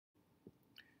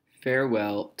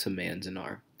Farewell to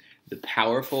Manzanar, the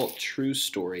powerful, true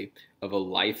story of a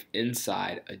life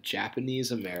inside a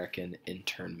Japanese American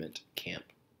internment camp.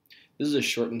 This is a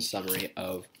shortened summary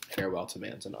of Farewell to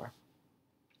Manzanar.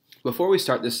 Before we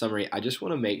start this summary, I just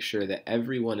want to make sure that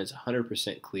everyone is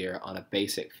 100% clear on a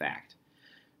basic fact.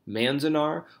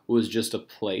 Manzanar was just a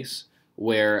place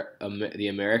where the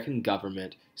American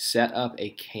government set up a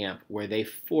camp where they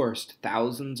forced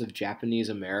thousands of Japanese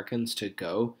Americans to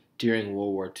go during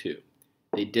World War II.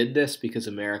 They did this because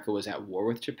America was at war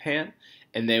with Japan,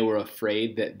 and they were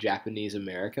afraid that Japanese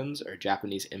Americans or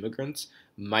Japanese immigrants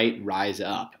might rise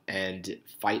up and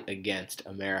fight against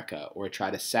America or try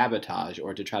to sabotage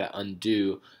or to try to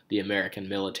undo the American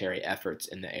military efforts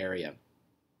in the area.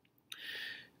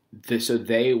 So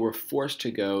they were forced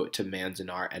to go to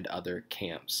Manzanar and other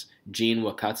camps. Jean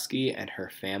Wakatsuki and her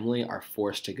family are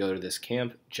forced to go to this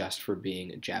camp just for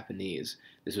being Japanese.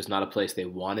 This was not a place they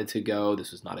wanted to go.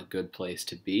 This was not a good place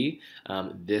to be.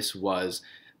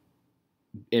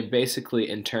 Basically,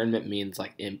 internment means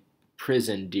like in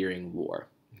prison during war.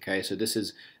 Okay, so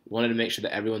wanted to make sure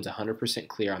that everyone's 100%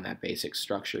 clear on that basic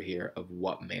structure here of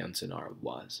what Manzanar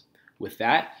was. With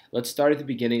that, let's start at the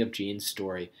beginning of Jean's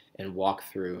story and walk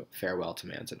through Farewell to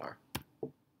Manzanar.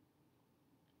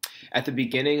 At the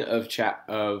beginning of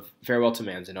Farewell to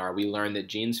Manzanar, we learn that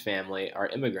Jean's family are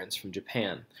immigrants from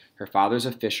Japan. Her father's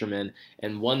a fisherman,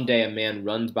 and one day a man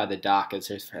runs by the dock as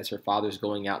her father's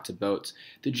going out to boats.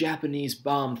 The Japanese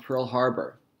bombed Pearl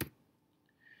Harbor.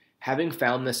 Having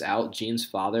found this out, Jean's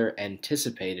father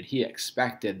he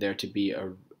expected there to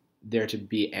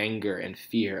be anger and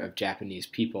fear of Japanese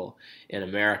people in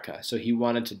America. So he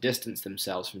wanted to distance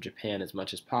themselves from Japan as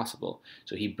much as possible.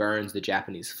 So he burns the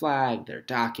Japanese flag, their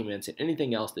documents, and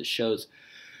anything else that shows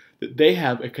that they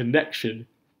have a connection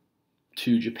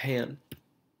to Japan.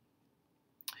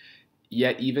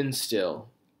 Yet even still,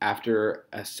 after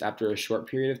a short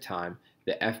period of time,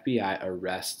 the FBI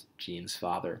arrests Jean's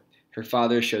father. Her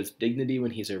father shows dignity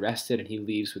when he's arrested, and he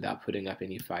leaves without putting up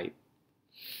any fight.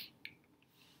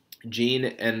 Jean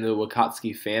and the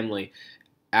Wakatsuki family,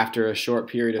 after a short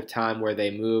period of time where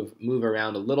they move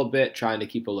around a little bit, trying to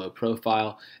keep a low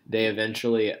profile, they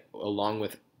eventually, along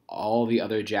with all the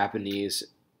other Japanese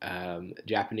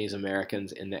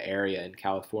Americans in the area in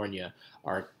California,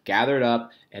 are gathered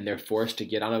up, and they're forced to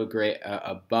get on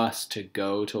a bus to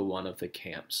go to one of the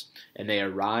camps. And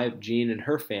Jean and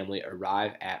her family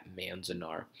arrive at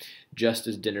Manzanar just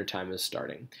as dinner time is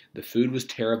starting. The food was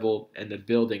terrible, and the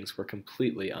buildings were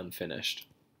completely unfinished.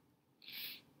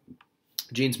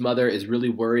 Jean's mother is really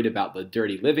worried about the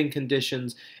dirty living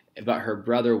conditions, but her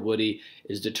brother Woody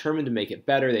is determined to make it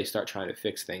better. They start trying to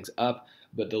fix things up,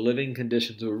 but the living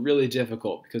conditions were really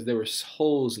difficult because there were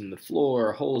holes in the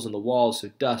floor, holes in the walls, so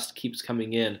dust keeps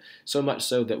coming in, so much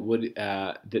so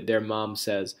that that their mom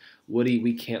says, "Woody,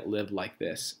 we can't live like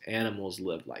this. Animals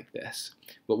live like this."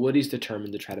 But Woody's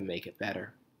determined to try to make it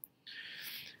better.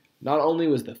 Not only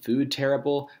was the food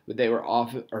terrible, but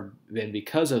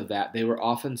because of that, they were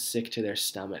often sick to their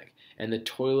stomach, and the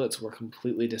toilets were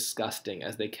completely disgusting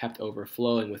as they kept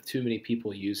overflowing with too many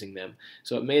people using them,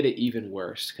 so it made it even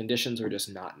worse. Conditions were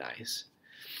just not nice.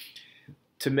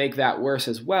 To make that worse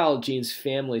as well, Jean's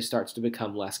family starts to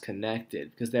become less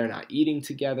connected because they're not eating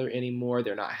together anymore,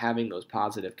 they're not having those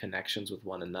positive connections with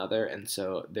one another, and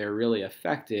so they're really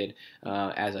affected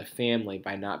as a family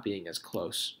by not being as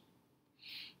close.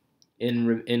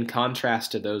 In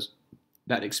contrast to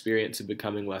that experience of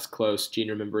becoming less close, Jean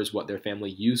remembers what their family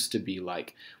used to be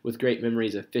like, with great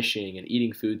memories of fishing and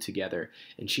eating food together,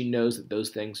 and she knows that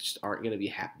those things just aren't going to be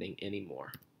happening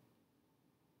anymore.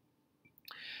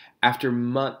 After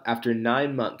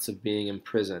 9 months of being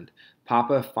imprisoned,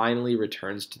 Papa finally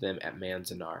returns to them at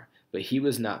Manzanar, but he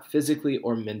was not physically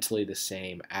or mentally the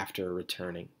same after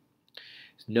returning.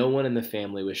 No one in the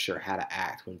family was sure how to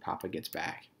act when Papa gets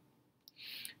back.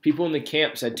 People in the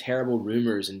camp said terrible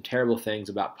rumors and terrible things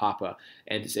about Papa,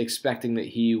 and expecting that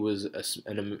he was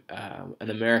an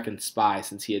American spy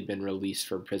since he had been released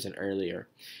from prison earlier.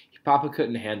 Papa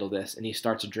couldn't handle this, and he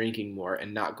starts drinking more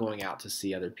and not going out to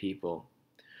see other people.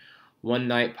 One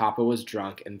night, Papa was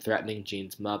drunk and threatening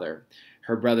Jean's mother.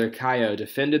 Her brother Kaio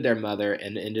defended their mother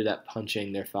and ended up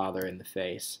punching their father in the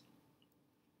face.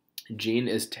 Jean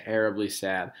is terribly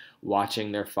sad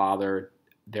watching their father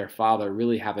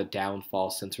really have a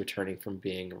downfall since returning from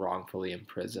being wrongfully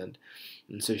imprisoned.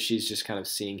 And so she's just kind of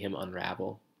seeing him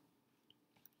unravel.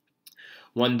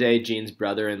 One day, Jean's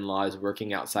brother-in-law is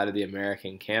working outside of the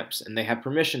American camps, and they have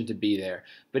permission to be there.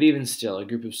 But even still, a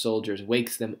group of soldiers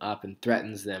wakes them up and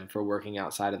threatens them for working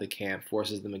outside of the camp,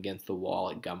 forces them against the wall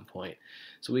at gunpoint.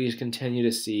 So we continue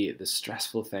to see the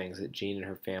stressful things that Jean and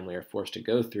her family are forced to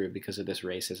go through because of this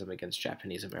racism against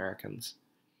Japanese Americans.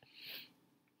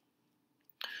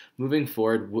 Moving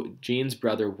forward, Jean's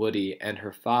brother Woody and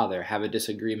her father have a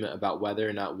disagreement about whether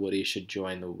or not Woody should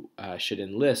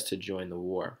enlist to join the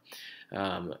war.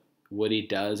 Woody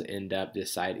does end up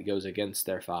goes against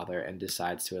their father and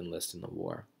decides to enlist in the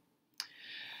war.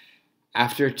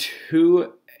 After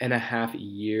 2.5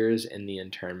 years in the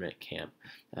internment camp,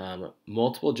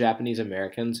 multiple Japanese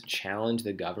Americans challenge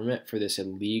the government for this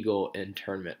illegal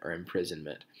internment or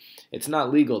imprisonment. It's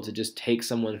not legal to just take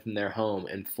someone from their home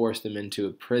and force them into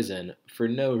a prison for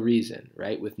no reason,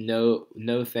 right? With no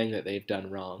thing that they've done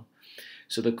wrong.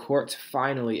 So the courts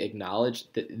finally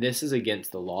acknowledged that this is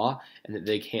against the law and that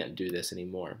they can't do this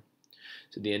anymore.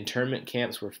 So the internment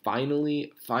camps were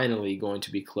finally going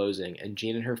to be closing, and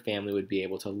Jean and her family would be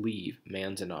able to leave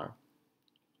Manzanar.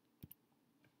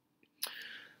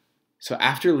 So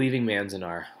after leaving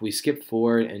Manzanar, we skip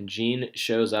forward and Jean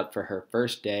shows up for her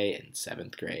first day in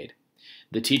 7th grade.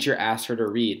 The teacher asked her to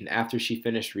read, and after she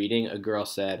finished reading, a girl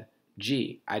said,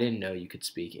 "Gee, I didn't know you could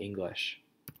speak English."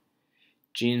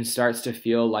 Jean starts to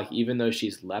feel like even though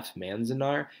she's left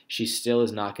Manzanar, she still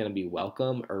is not going to be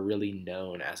welcome or really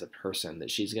known as a person, that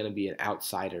she's going to be an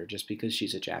outsider just because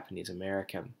she's a Japanese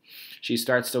American. She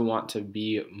starts to want to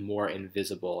be more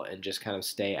invisible and just kind of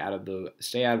stay out of the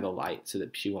light so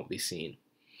that she won't be seen.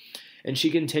 And she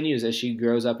continues as she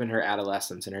grows up in her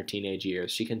adolescence and her teenage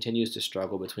years. She continues to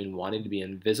struggle between wanting to be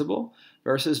invisible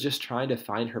versus just trying to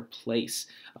find her place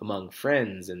among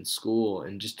friends and school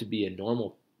and just to be a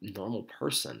normal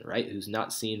person, right? Who's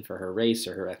not seen for her race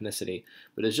or her ethnicity,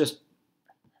 but is just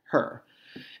her.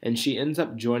 And she ends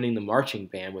up joining the marching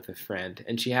band with a friend,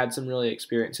 and she had some really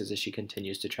experiences as she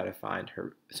continues to try to find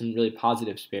some really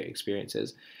positive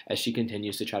experiences as she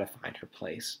continues to try to find her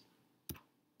place.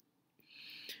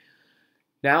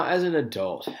 Now, as an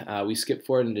adult, we skip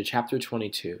forward into chapter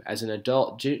 22. As an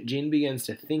adult, Jean begins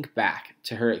to think back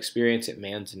to her experience at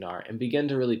Manzanar and begin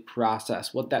to really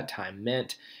process what that time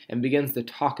meant and begins to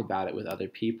talk about it with other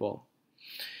people.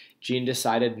 Jean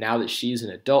decided now that she's an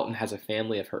adult and has a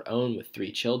family of her own with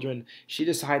 3 children, she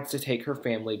decides to take her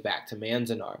family back to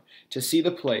Manzanar to see the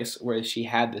place where she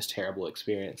had this terrible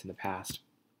experience in the past.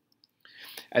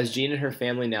 As Jean and her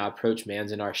family now approach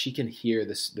Manzanar, she can hear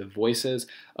the voices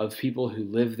of people who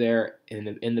lived there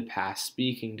in the past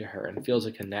speaking to her and feels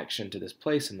a connection to this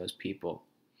place and those people.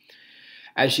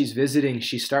 As she's visiting,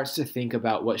 she starts to think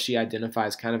about what she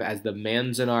identifies kind of as the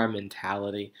Manzanar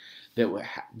mentality, that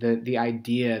the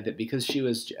idea that because she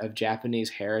was of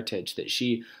Japanese heritage, that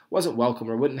she wasn't welcome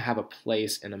or wouldn't have a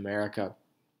place in America,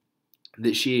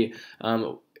 that she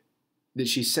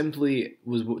simply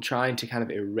was trying to kind of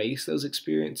erase those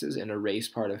experiences and erase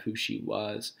part of who she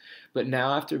was. But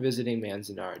now after visiting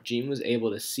Manzanar, Jean was able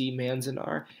to see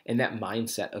Manzanar and that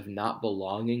mindset of not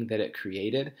belonging that it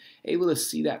created, able to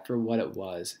see that for what it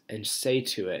was and say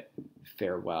to it,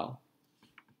 farewell.